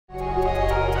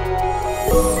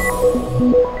Yeah,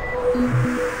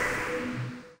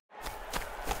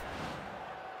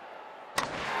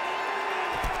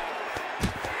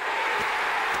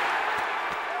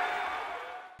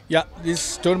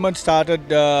 this tournament started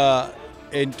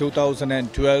in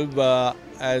 2012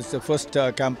 as the first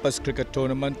campus cricket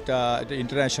tournament, the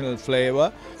international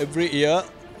flavor. Every year,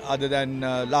 other than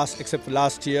except for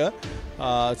last year,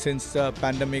 since the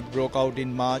pandemic broke out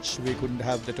in March, we couldn't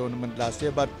have the tournament last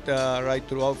year. But right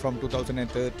throughout from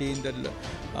 2013, the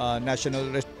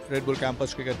national Red Bull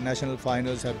Campus Cricket national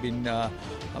finals have been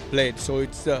played. So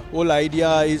it's the whole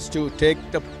idea is to take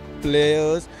the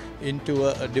players into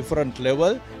a different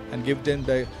level and give them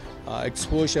the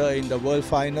exposure in the world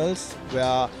finals,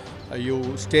 where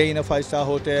you stay in a 5-star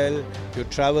hotel, you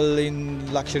travel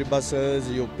in luxury buses,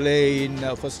 you play in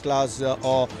first class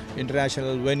or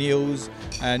international venues,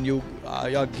 and you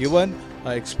are given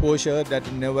exposure that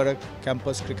never a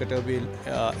campus cricketer will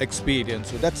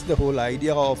experience. So that's the whole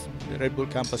idea of the Red Bull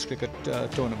Campus Cricket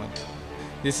tournament.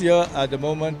 This year, at the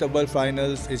moment, the World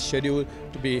Finals is scheduled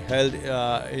to be held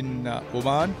in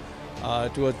Oman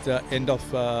towards the end of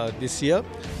this year.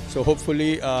 So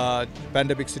hopefully,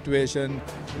 pandemic situation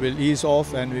will ease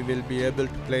off and we will be able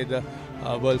to play the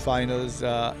World Finals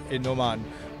in Oman.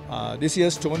 This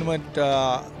year's tournament,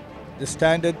 the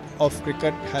standard of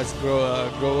cricket has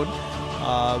grown.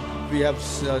 We have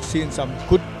seen some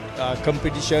good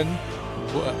competition.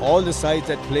 All the sides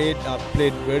that played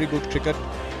very good cricket.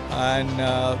 And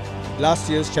last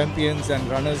year's champions and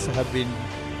runners have been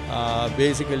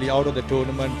basically out of the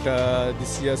tournament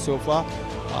this year so far.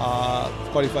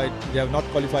 Qualified, they have not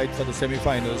qualified for the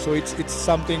semi-finals. So it's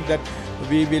something that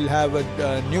we will have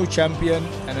a new champion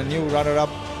and a new runner-up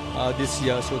this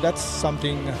year. So that's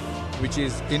something which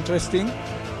is interesting,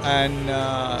 and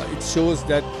it shows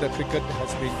that the cricket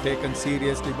has been taken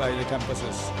seriously by the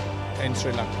campuses in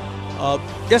Sri Lanka.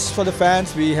 Yes, for the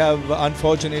fans, we have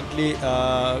unfortunately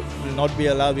will not be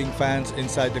allowing fans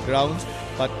inside the grounds,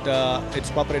 but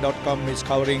ThePapare.com is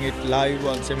covering it live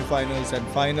on semi-finals and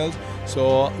finals.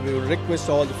 So we will request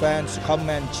all the fans to come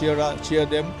and cheer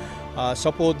them,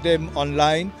 support them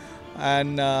online,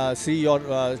 and see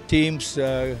your teams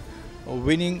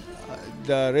winning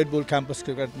the Red Bull Campus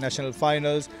Cricket National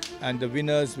Finals, and the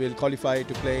winners will qualify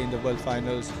to play in the World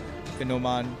Finals in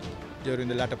Oman during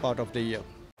the latter part of the year.